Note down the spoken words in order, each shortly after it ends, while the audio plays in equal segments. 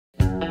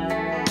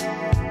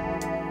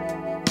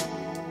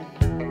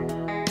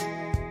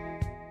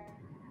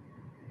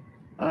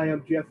Hi,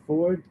 I'm Jeff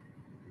Ford.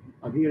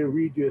 I'm here to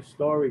read you a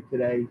story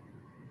today.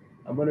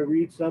 I'm going to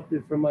read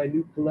something from my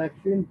new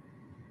collection,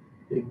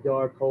 Big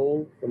Dark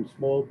Hole from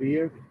Small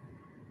Beer.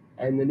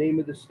 And the name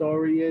of the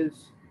story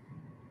is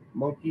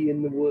Monkey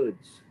in the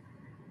Woods.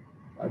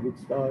 I'll get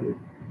started.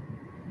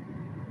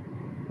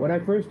 When I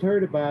first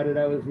heard about it,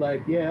 I was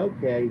like, yeah,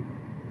 okay.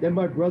 Then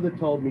my brother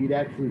told me he'd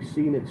actually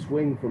seen it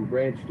swing from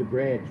branch to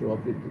branch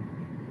off into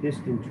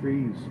distant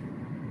trees.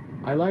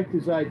 I liked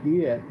his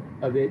idea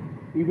of it,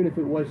 even if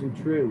it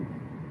wasn't true.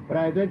 But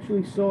I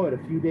eventually saw it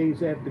a few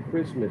days after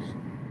Christmas,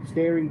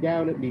 staring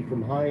down at me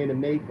from high in a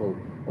maple,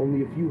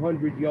 only a few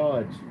hundred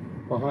yards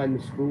behind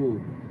the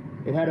school.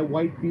 It had a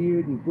white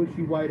beard and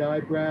bushy white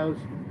eyebrows,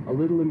 a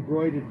little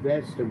embroidered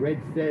vest, a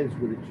red fez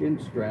with a chin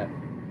strap.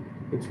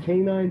 Its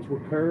canines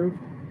were curved.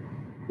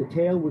 The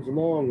tail was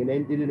long and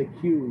ended in a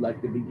queue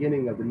like the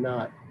beginning of a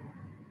knot.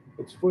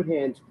 Its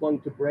foothands clung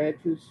to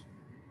branches,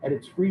 and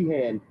its free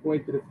hand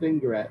pointed a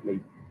finger at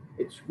me.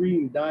 It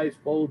screamed, eyes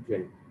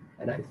bulging,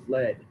 and I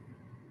fled.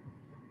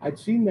 I'd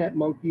seen that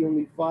monkey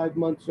only 5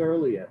 months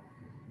earlier.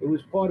 It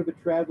was part of a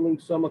traveling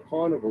summer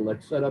carnival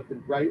that set up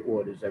in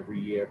Brightwaters every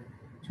year,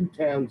 2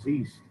 towns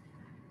east.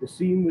 The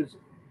scene was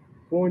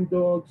corn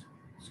dogs,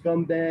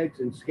 scumbags,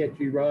 and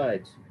sketchy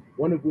rides,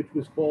 one of which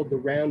was called the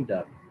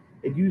Roundup.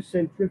 It used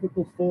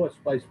centrifugal force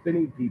by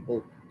spinning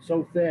people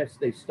so fast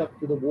they stuck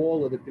to the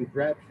wall of the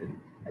contraption,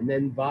 and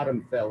then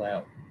bottom fell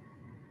out.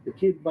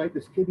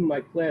 This kid in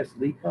my class,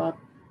 Lee Cop,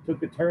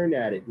 took a turn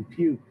at it and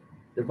puked.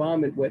 The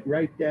vomit went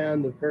right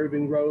down the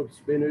curving row of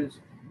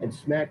spinners and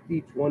smacked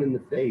each one in the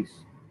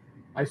face.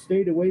 I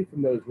stayed away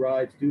from those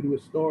rides due to a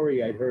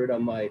story I'd heard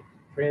on my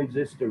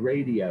transistor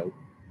radio.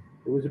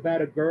 It was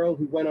about a girl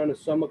who went on a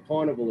summer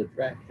carnival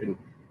attraction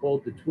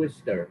called the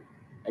Twister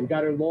and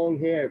got her long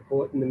hair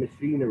caught in the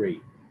machinery.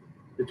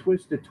 The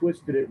Twister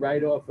twisted it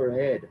right off her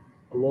head,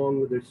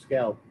 along with her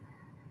scalp.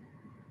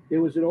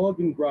 There was an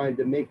organ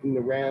grinder making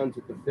the rounds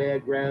at the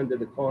fairground of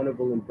the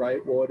carnival in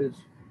Brightwaters,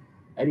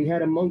 and he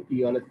had a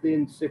monkey on a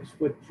thin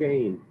 6-foot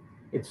chain.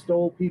 It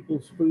stole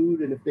people's food,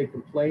 and if they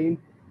complained,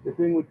 the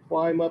thing would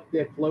climb up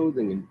their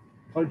clothing and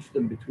punch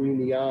them between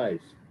the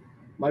eyes.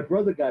 My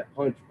brother got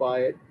punched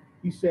by it.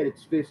 He said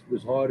its fist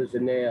was hard as a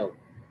nail.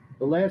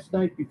 The last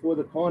night before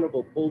the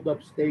carnival pulled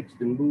up stakes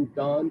and moved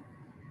on,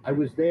 I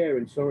was there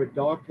and saw a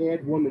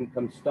dark-haired woman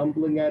come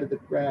stumbling out of the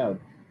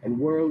crowd and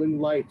whirling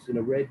lights in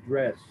a red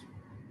dress.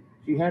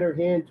 She had her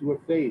hand to her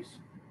face,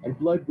 and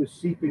blood was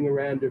seeping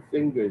around her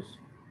fingers.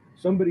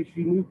 Somebody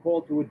she knew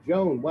called to her,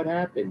 "Joan, what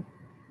happened?"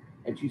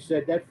 And she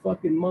said, "That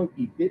fucking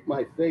monkey bit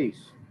my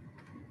face."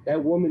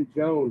 That woman,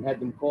 Joan,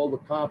 had them call the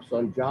cops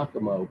on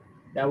Giacomo.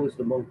 That was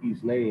the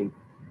monkey's name.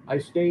 I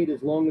stayed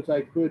as long as I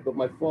could, but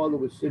my father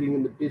was sitting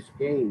in the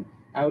Biscayne,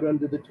 out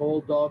under the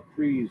tall, dark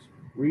trees,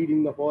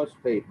 reading the horse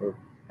paper,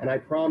 and I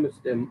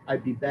promised him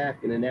I'd be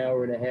back in an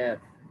hour and a half.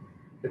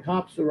 The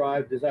cops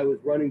arrived as I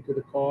was running to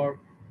the car.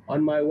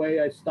 On my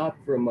way, I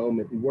stopped for a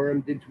moment and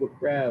wormed into a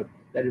crowd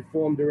that had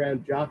formed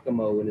around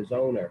Giacomo and his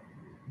owner.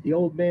 The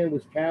old man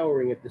was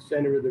cowering at the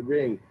center of the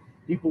ring.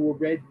 People were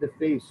red in the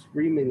face,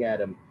 screaming at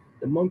him.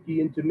 The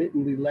monkey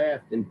intermittently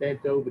laughed and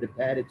bent over to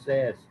pat its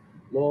ass,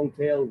 long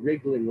tail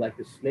wriggling like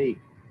a snake.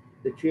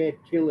 The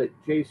chant "Kill it"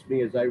 chased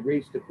me as I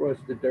raced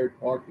across the dirt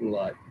parking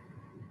lot.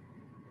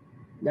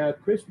 Now,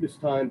 at Christmas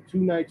time, 2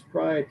 nights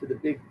prior to the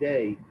big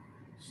day,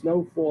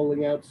 snow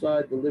falling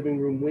outside the living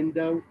room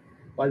window,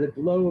 by the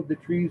glow of the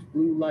tree's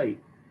blue light,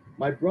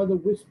 my brother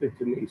whispered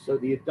to me so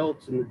the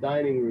adults in the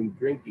dining room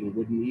drinking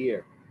wouldn't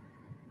hear.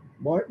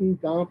 "Martin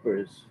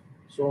Gompers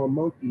saw a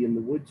monkey in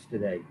the woods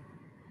today."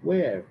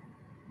 "Where?"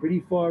 "Pretty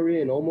far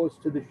in,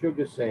 almost to the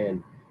sugar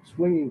sand,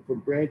 swinging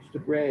from branch to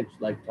branch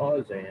like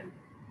Tarzan."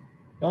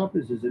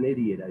 "Gompers is an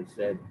idiot," I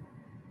said.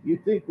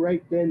 You'd think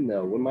right then,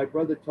 though, when my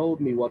brother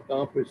told me what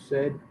Gompers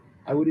said,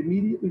 I would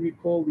immediately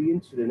recall the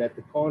incident at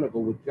the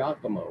carnival with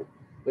Giacomo.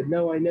 But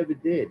no, I never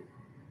did.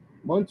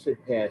 Months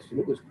had passed, and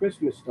it was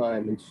Christmas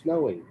time and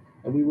snowing,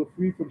 and we were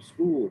free from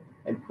school,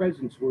 and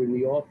presents were in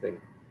the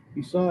offing.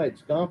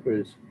 Besides,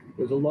 Gompers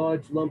was a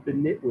large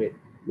lumpen nitwit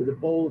with a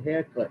bowl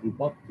haircut and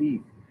buck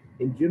teeth.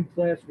 In gym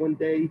class one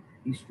day,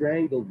 he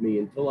strangled me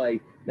until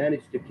I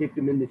managed to kick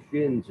him in the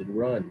shins and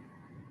run.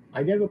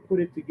 I never put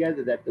it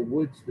together that the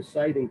woods the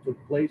sighting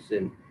took place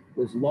in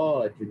was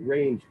large and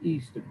ranged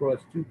east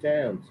across 2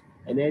 towns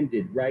and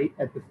ended right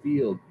at the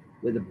field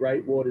where the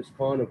Brightwaters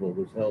Carnival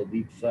was held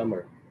each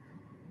summer.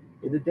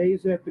 In the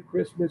days after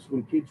Christmas,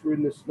 when kids were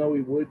in the snowy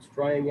woods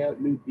trying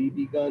out new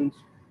BB guns,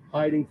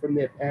 hiding from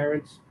their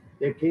parents,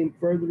 there came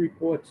further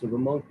reports of a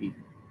monkey,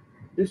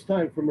 this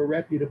time from a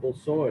reputable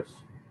source.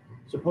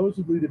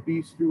 Supposedly the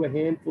beast threw a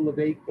handful of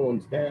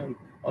acorns down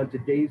onto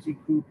Daisy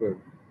Cooper,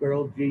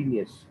 girl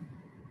genius.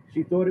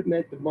 She thought it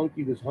meant the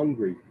monkey was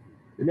hungry.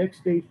 The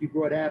next day she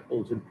brought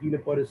apples and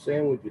peanut butter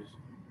sandwiches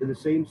to the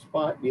same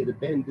spot near the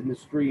bend in the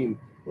stream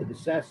where the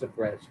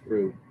sassafras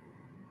grew.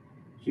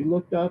 She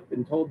looked up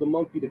and told the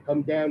monkey to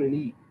come down and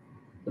eat.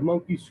 The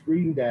monkey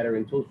screamed at her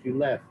until she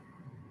left.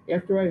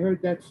 After I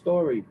heard that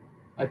story,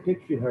 I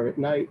pictured her at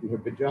night in her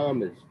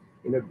pajamas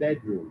in her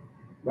bedroom.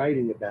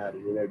 writing about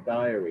it in her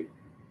diary.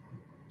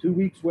 2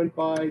 weeks went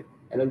by,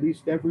 and at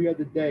least every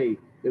other day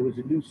there was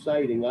a new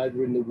sighting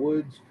either in the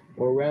woods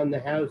or around the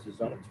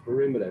houses on its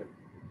perimeter.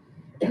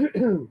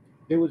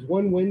 There was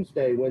one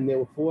Wednesday when there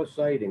were 4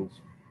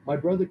 sightings. My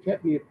brother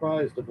kept me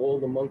apprised of all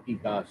the monkey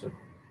gossip.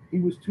 He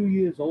was 2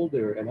 years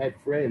older and had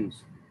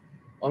friends.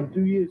 On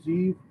New Year's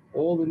Eve,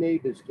 all the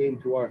neighbors came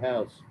to our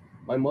house.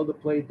 My mother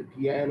played the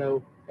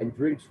piano, and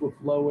drinks were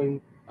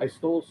flowing. I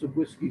stole some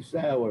whiskey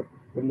sour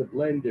from the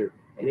blender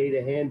and ate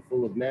a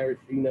handful of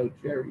maraschino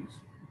cherries.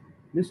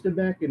 Mr.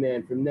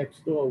 McInan from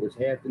next door was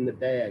half in the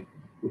bag,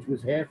 which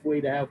was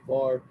halfway to how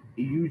far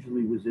he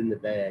usually was in the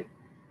bag.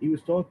 He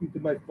was talking to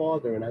my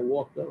father, and I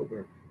walked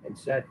over and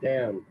sat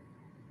down.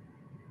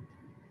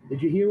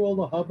 "Did you hear all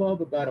the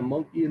hubbub about a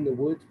monkey in the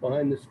woods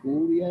behind the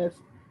school?" he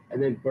asked,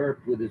 and then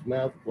burped with his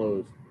mouth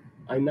closed.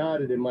 I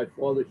nodded, and my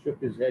father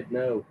shook his head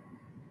no.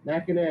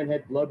 McInan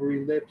had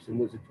blubbery lips and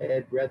was a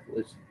tad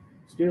breathless.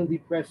 Still, he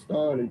pressed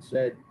on and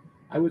said,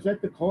 "I was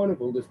at the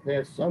carnival this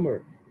past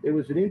summer. There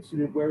was an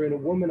incident wherein a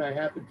woman I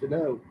happened to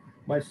know,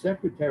 my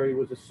secretary,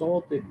 was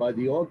assaulted by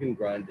the organ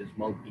grinder's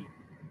monkey.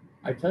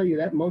 I tell you,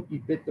 that monkey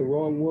bit the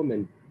wrong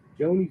woman.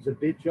 Joni's a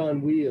bitch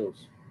on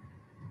wheels.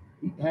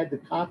 He had the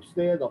cops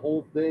there, the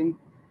whole thing.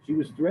 She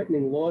was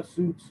threatening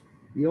lawsuits.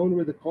 The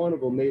owner of the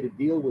carnival made a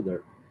deal with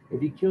her.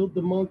 If he killed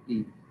the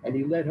monkey and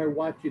he let her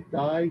watch it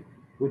die,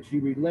 would she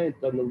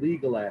relent on the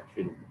legal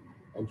action?"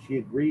 And she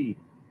agreed.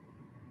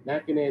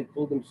 McInan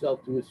pulled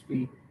himself to his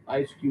feet,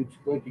 ice cubes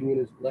clinking in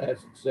his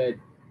glass, and said,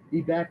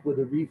 "Be back with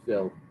a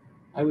refill."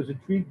 I was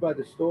intrigued by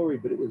the story,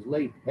 but it was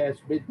late,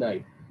 past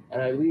midnight,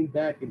 and I leaned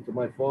back into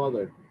my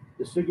father.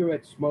 The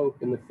cigarette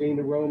smoke and the faint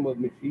aroma of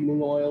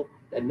machining oil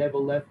that never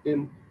left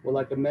him were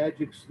like a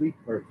magic sleep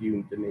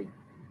perfume to me.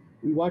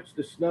 We watched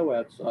the snow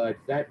outside,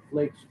 fat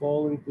flakes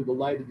falling through the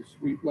light of the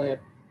street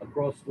lamp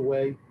across the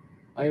way.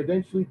 I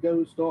eventually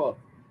dozed off,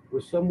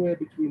 was somewhere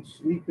between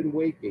sleep and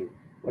waking,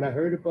 when I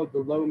heard above the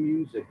low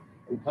music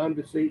and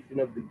conversation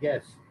of the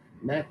guests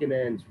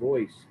McInan's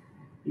voice.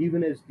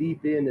 Even as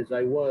deep in as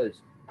I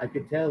was, I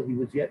could tell he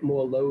was yet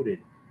more loaded.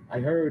 I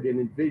heard and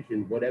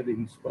envisioned whatever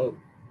he spoke.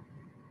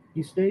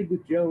 He stayed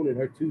with Joan and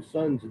her 2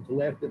 sons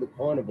until after the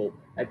carnival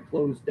had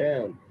closed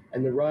down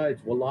and the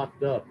rides were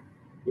locked up.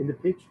 In the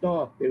pitch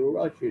dark, they were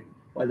ushered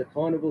by the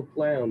carnival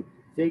clown,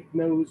 fake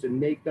nose and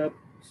makeup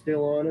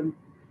still on him,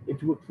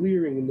 into a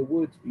clearing in the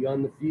woods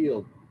beyond the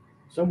field.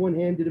 Someone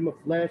handed him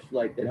a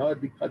flashlight that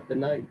hardly cut the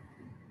night.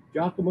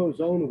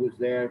 Giacomo's owner was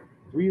there.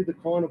 3 of the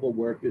carnival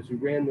workers who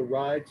ran the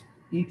rides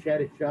each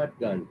had a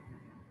shotgun.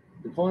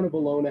 The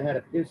carnival owner had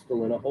a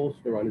pistol and a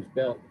holster on his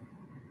belt.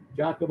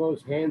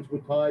 Giacomo's hands were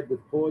tied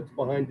with cords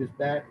behind his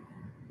back.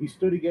 He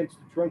stood against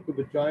the trunk of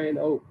a giant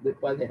oak lit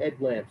by the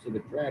headlamps of a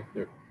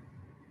tractor.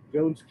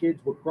 Joan's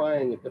kids were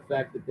crying at the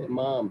fact that their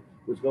mom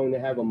was going to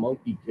have a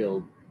monkey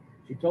killed.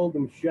 She told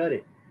them, "Shut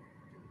it."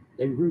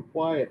 They grew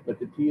quiet, but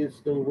the tears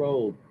still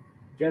rolled.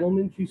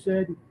 "Gentlemen," she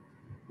said.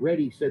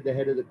 "Ready," said the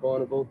head of the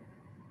carnival.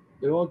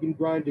 The organ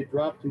grinder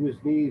dropped to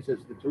his knees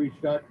as the 3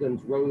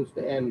 shotguns rose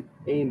to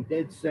aim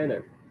dead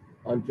center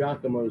on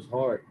Giacomo's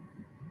heart.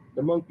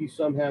 The monkey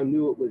somehow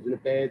knew it was in a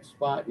bad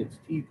spot and its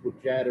teeth were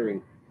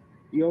chattering.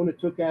 The owner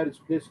took out his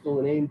pistol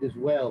and aimed as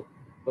well,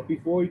 but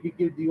before he could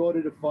give the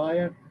order to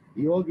fire,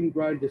 the organ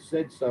grinder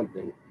said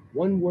something.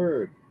 One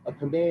word, a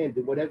command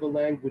in whatever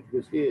language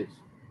was his.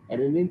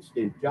 In an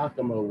instant,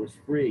 Giacomo was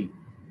free.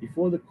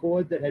 Before the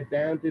cord that had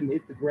bound him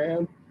hit the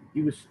ground,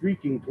 he was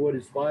streaking toward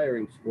his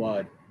firing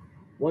squad.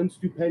 One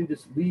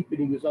stupendous leap and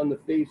he was on the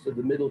face of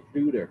the middle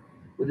shooter.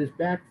 With his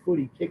back foot,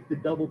 he kicked the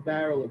double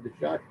barrel of the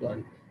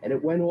shotgun, and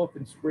it went off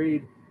and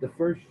sprayed the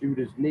first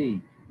shooter's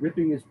knee,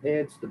 ripping his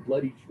pants to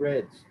bloody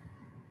shreds.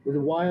 With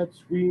a wild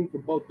scream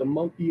from both the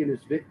monkey and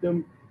his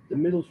victim, the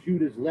middle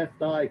shooter's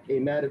left eye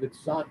came out of its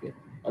socket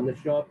on the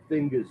sharp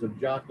fingers of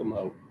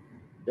Giacomo.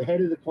 The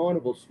head of the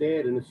carnival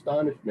stared in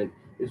astonishment,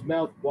 his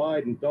mouth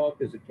wide and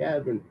dark as a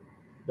cavern.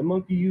 The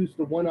monkey used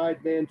the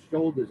one-eyed man's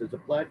shoulders as a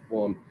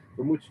platform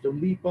from which to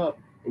leap up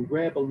and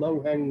grab a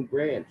low-hanging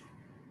branch.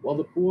 While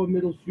the poor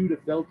middle shooter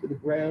fell to the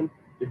ground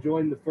to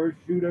join the first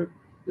shooter,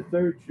 the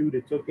third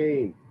shooter took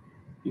aim.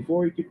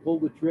 Before he could pull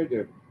the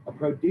trigger, a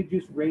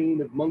prodigious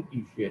rain of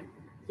monkey shit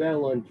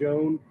fell on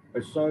Joan,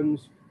 her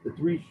sons, the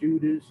 3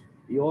 shooters,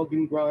 the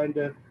organ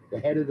grinder, the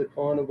head of the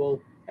carnival,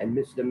 and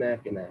Mr.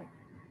 McInan.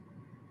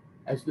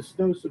 As the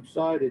snow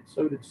subsided,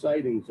 so did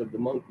sightings of the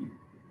monkey.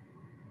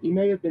 He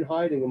may have been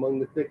hiding among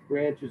the thick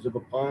branches of a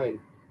pine.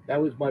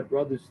 That was my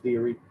brother's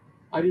theory.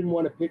 I didn't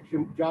want to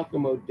picture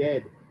Giacomo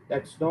dead,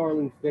 that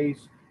snarling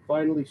face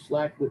finally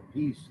slack with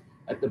peace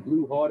at the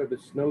blue heart of a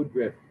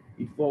snowdrift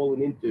he'd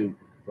fallen into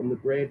from the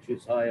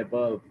branches high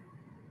above.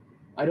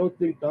 I don't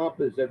think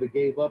Dompas ever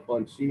gave up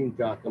on seeing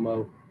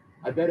Giacomo.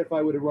 I bet if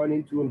I were to run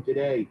into him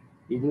today,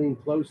 he'd lean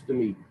close to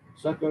me,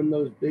 suck on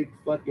those big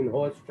fucking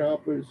horse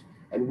chompers,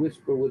 and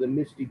whisper with a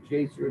misty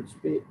chaser of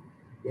spit,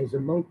 "There's a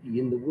monkey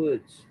in the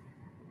woods."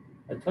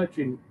 A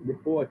touching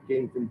report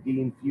came from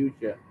Dean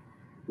Fuchsia,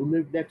 who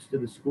lived next to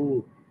the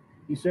school.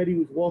 He said he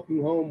was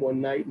walking home one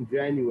night in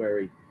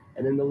January.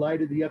 and in the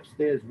light of the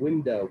upstairs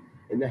window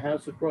in the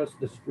house across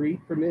the street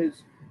from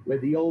his, where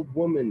the old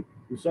woman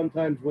who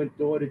sometimes went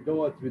door to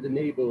door through the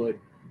neighborhood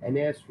and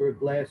asked for a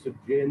glass of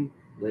gin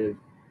lived.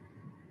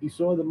 He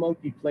saw the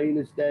monkey plain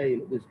as day,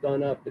 and it was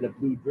done up in a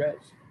blue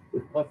dress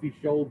with puffy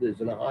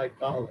shoulders and a high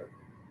collar.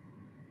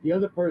 The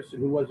other person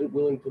who wasn't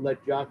willing to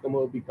let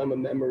Giacomo become a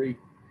memory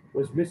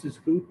was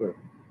Mrs. Cooper.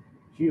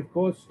 She, of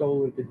course,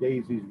 stole into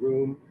Daisy's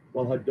room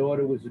while her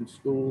daughter was in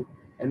school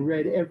and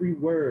read every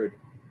word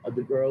of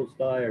the girl's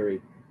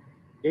diary.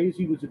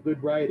 Daisy was a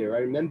good writer, I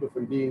remember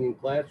from being in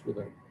class with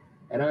her,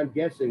 and I'm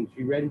guessing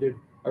she rendered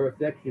her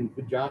affection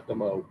for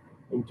Giacomo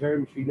in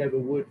terms she never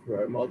would for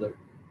her mother.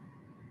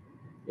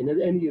 In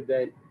any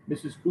event,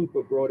 Mrs.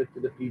 Cooper brought it to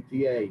the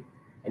PTA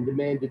and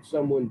demanded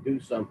someone do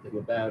something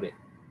about it.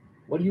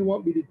 "What do you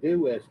want me to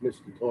do?" asked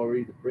Mr.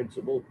 Torrey, the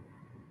principal.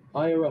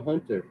 "Hire a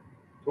hunter."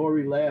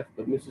 Torrey laughed,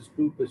 but Mrs.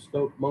 Cooper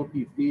stoked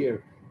monkey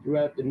fear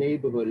throughout the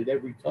neighborhood at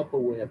every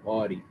Tupperware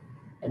party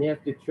and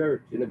after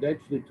church, and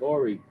eventually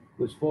Torrey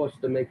was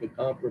forced to make a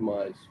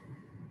compromise.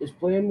 His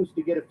plan was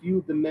to get a few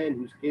of the men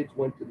whose kids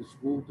went to the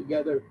school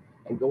together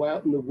and go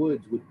out in the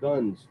woods with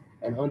guns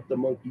and hunt the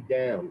monkey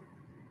down.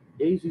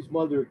 Daisy's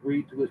mother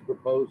agreed to his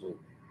proposal.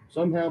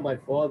 Somehow my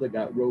father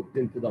got roped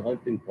into the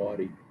hunting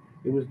party.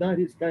 It was not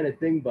his kind of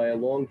thing by a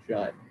long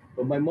shot,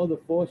 but my mother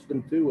forced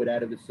him to it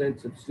out of a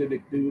sense of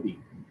civic duty.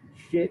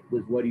 Shit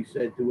was what he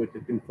said to her to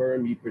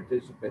confirm he'd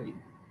participate.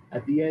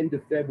 At the end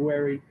of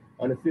February,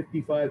 on a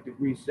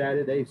 55-degree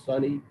Saturday,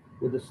 sunny,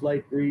 with a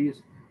slight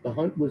breeze, the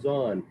hunt was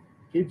on.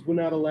 Kids were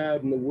not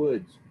allowed in the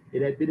woods.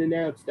 It had been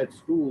announced at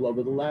school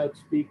over the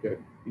loudspeaker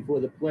before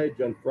the pledge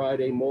on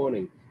Friday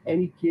morning.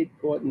 Any kid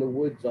caught in the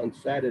woods on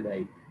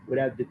Saturday would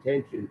have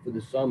detention for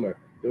the summer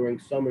during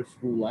summer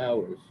school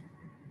hours.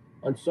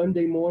 On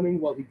Sunday morning,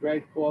 while he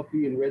drank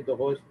coffee and read the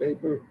horse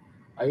paper,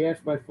 I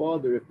asked my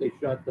father if they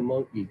shot the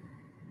monkey.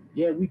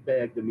 "Yeah, we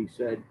bagged him," he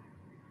said.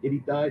 "Did he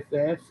die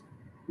fast?"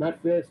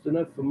 "Not fast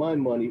enough for my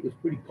money. It was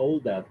pretty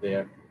cold out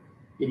there."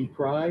 "Did he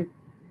cry?"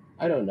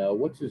 "I don't know.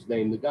 What's his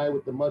name? The guy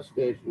with the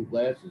mustache and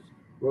glasses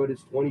brought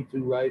his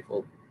 .22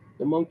 rifle.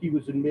 The monkey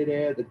was in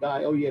midair. The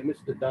guy, oh yeah,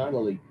 Mr.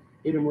 Donnelly,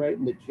 hit him right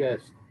in the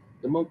chest.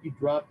 The monkey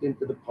dropped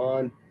into the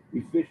pond.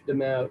 We fished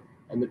him out,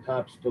 and the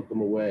cops took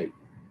him away."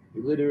 He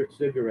lit a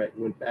cigarette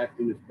and went back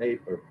to his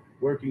paper,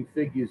 working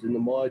figures in the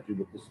margin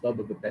with the stub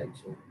of a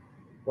pencil.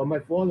 What my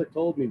father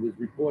told me was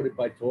reported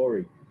by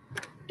Torrey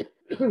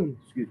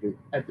excuse me,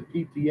 at the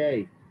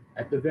PTA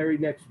at the very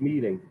next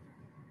meeting,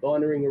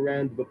 garnering a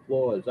round of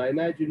applause. I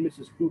imagine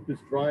Mrs. Cooper's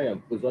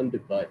triumph was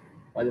undercut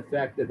by the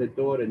fact that her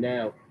daughter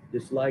now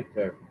disliked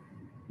her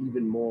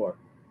even more.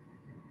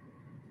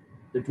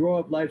 The draw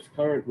of life's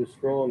current was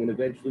strong and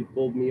eventually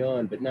pulled me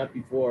on, but not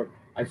before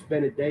I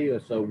spent a day or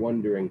so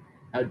wondering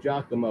how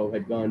Giacomo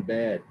had gone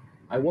bad.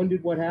 I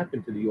wondered what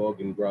happened to the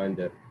organ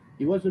grinder.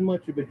 He wasn't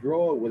much of a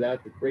drawer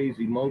without the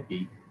crazy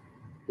monkey.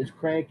 His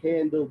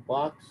crank-handled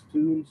box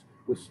tunes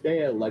were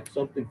stale like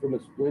something from a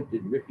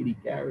splintered, rickety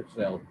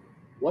carousel.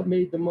 What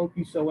made the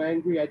monkey so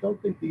angry? I don't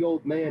think the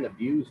old man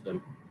abused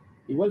him.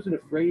 He wasn't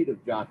afraid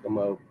of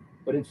Giacomo,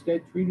 but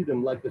instead treated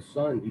him like a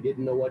son he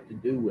didn't know what to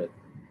do with.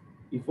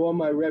 Before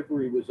my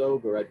reverie was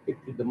over, I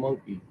pictured the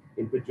monkey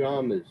in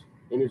pajamas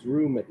in his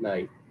room at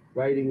night,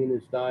 writing in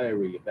his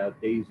diary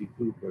about Daisy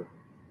Cooper.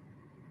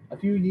 A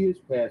few years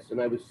passed,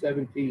 and I was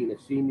 17, a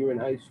senior in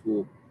high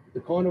school. The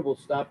carnival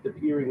stopped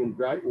appearing in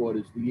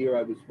Brightwaters the year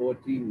I was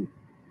 14,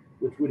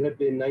 which would have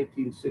been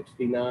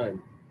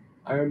 1969.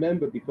 I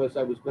remember because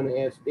I was going to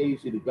ask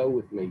Daisy to go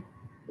with me.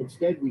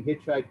 Instead, we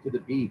hitchhiked to the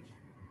beach.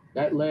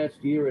 That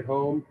last year at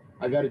home,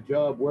 I got a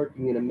job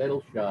working in a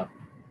metal shop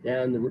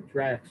down the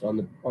tracks on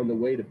the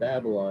way to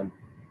Babylon.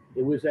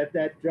 It was at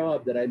that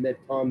job that I met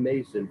Tom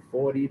Mason,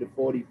 40 to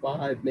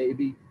 45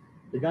 maybe.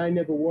 The guy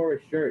never wore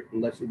a shirt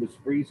unless it was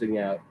freezing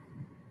out.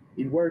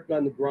 He'd work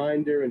on the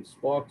grinder and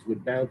sparks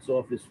would bounce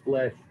off his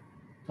flesh.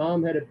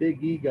 Tom had a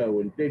big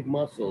ego and big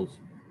muscles.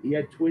 He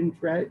had twin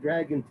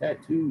dragon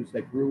tattoos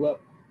that grew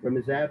up from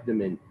his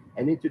abdomen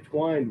and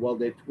intertwined while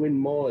their twin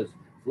maws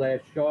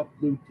flashed sharp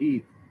blue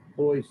teeth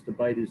poised to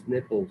bite his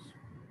nipples.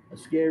 A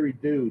scary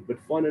dude,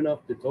 but fun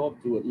enough to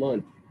talk to at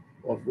lunch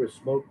or for a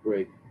smoke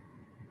break.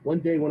 One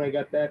day when I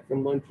got back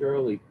from lunch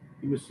early,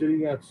 he was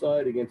sitting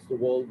outside against the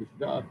wall of the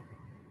shop.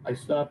 I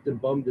stopped and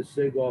bummed a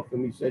cig off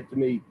him. He said to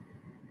me,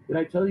 "Did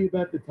I tell you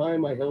about the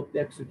time I helped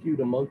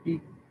execute a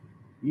monkey?"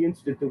 The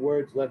instant the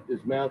words left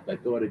his mouth, I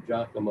thought of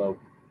Giacomo.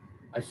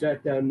 I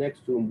sat down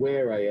next to him.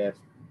 "Where?" I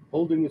asked.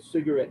 Holding a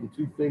cigarette in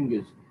two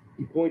fingers,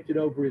 he pointed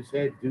over his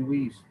head due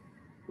east.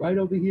 "Right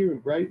over here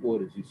in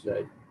Brightwaters," he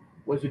said.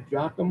 "Was it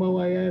Giacomo?"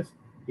 I asked.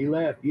 He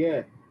laughed.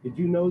 "Yeah. Did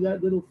you know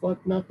that little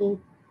fuck knuckle?"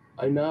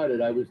 I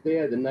nodded. "I was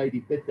there the night he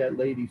bit that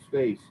lady's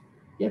face."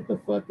 "Get the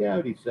fuck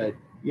out," he said.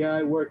 "Yeah,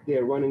 I worked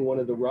there running one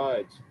of the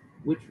rides."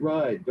 "Which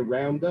ride? The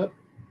roundup?"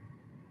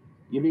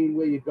 "You mean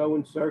where you go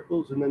in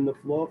circles and then the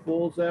floor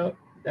falls out?"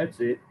 "That's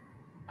it."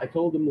 I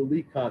told him the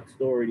Leacock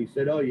story, and he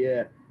said, "Oh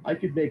yeah, I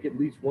could make at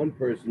least one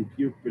person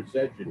puke per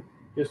session,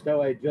 just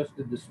how I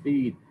adjusted the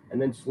speed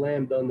and then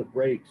slammed on the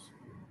brakes."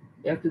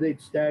 After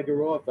they'd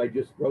stagger off, I'd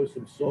just throw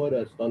some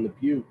sawdust on the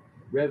puke,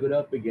 rev it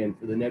up again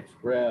for the next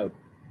crowd.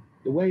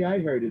 The way I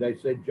heard it, I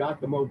said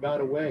Giacomo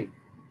got away.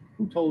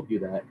 Who told you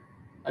that?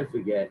 I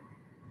forget.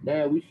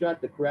 Nah, we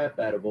shot the crap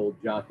out of old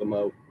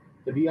Giacomo.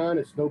 To be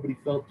honest, nobody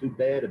felt too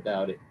bad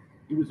about it.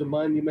 He was a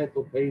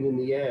monumental pain in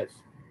the ass.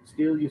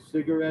 Steal your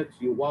cigarettes,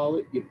 your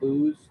wallet, your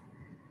booze.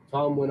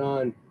 Tom went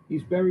on.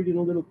 He's buried in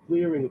a little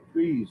clearing of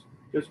trees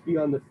just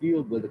beyond the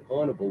field where the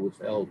carnival was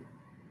held.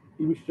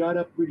 He was shot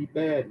up pretty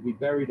bad. We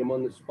buried him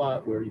on the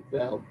spot where he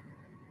fell.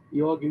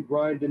 The organ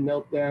grinder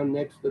knelt down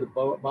next to the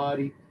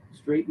body,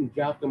 straightened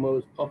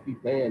Giacomo's puffy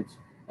pants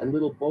and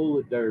little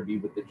bowler derby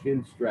with the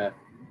chin strap.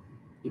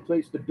 He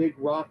placed a big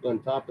rock on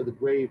top of the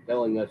grave,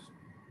 telling us,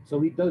 "So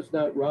he does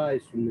not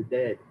rise from the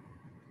dead."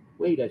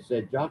 Wait, I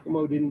said,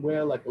 Giacomo didn't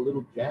wear like a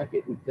little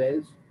jacket and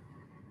fez?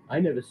 I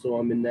never saw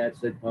him in that,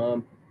 said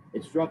Tom.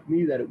 It struck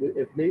me that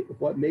if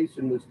what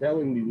Mason was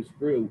telling me was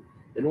true,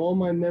 then all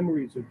my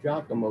memories of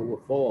Giacomo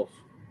were false,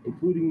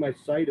 including my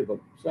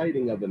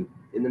sighting of him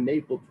in the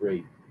maple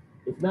tree.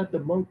 If not the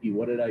monkey,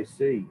 what did I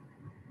see?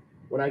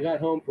 When I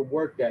got home from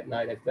work that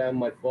night, I found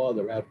my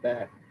father out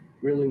back,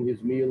 grilling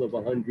his meal of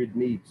 100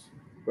 meats,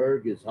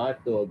 burgers,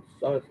 hot dogs,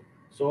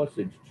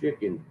 sausage,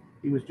 chicken.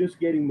 He was just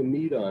getting the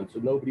meat on, so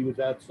nobody was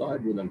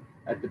outside with him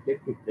at the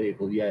picnic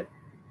table yet.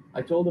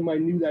 I told him I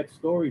knew that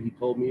story he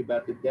told me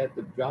about the death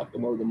of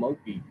Giacomo the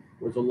monkey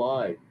was a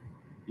lie.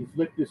 He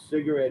flicked his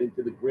cigarette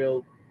into the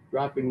grill,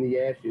 dropping the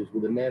ashes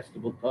with a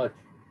masterful touch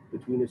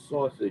between a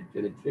sausage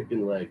and a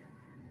chicken leg.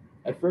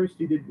 At first,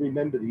 he didn't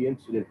remember the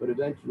incident, but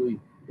eventually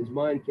his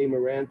mind came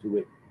around to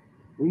it.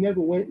 We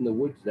never went in the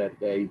woods that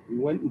day. We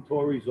went in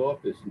Tori's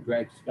office and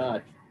drank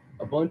scotch,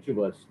 a bunch of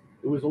us.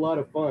 It was a lot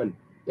of fun.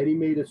 Then he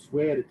made us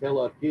swear to tell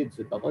our kids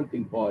at the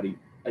hunting party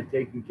I'd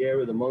taken care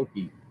of the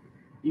monkey.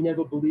 He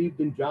never believed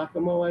in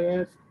Giacomo, I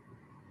asked.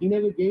 He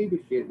never gave a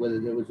shit whether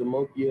there was a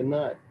monkey or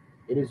not.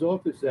 In his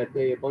office that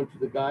day, a bunch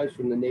of the guys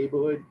from the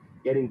neighborhood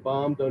getting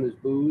bombed on his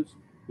booze,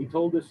 he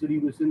told us that he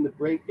was in the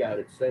breakout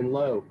at Sen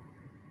Lo.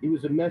 He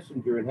was a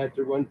messenger and had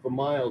to run for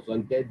miles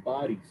on dead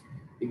bodies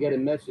to get a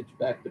message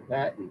back to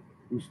Patton,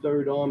 whose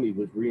Third Army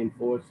was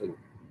reinforcing.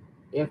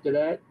 After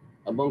that,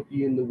 a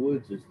monkey in the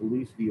woods is the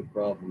least of your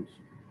problems.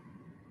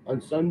 On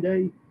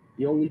Sunday,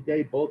 the only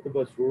day both of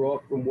us were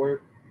off from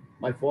work,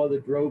 my father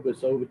drove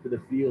us over to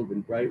the field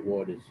in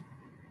Brightwaters.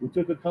 We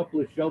took a couple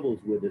of shovels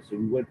with us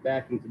and we went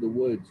back into the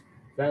woods,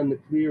 found the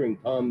clearing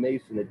Tom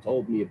Mason had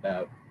told me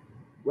about.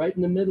 Right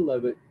in the middle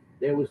of it,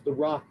 there was the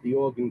rock the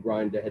organ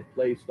grinder had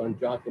placed on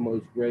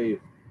Giacomo's grave.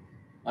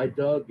 I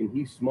dug and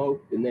he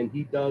smoked, and then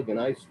he dug and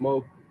I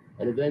smoked,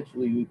 and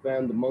eventually we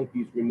found the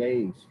monkey's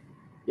remains.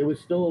 There was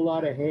still a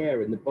lot of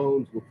hair and the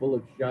bones were full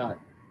of shot.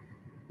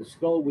 The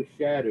skull was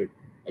shattered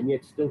and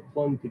yet still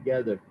clung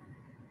together.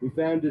 We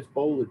found his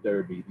bowler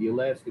derby, the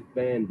elastic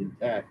band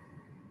intact.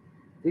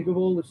 Think of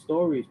all the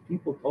stories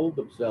people told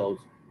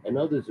themselves and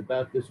others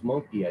about this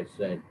monkey, I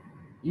said.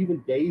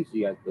 Even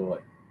Daisy, I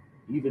thought.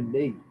 Even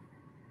me.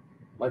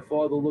 My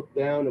father looked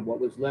down at what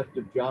was left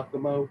of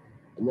Giacomo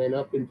and then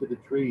up into the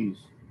trees.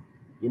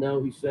 You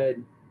know, he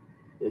said,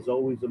 there's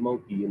always a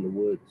monkey in the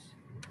woods.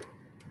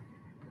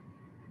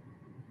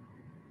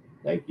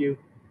 Thank you.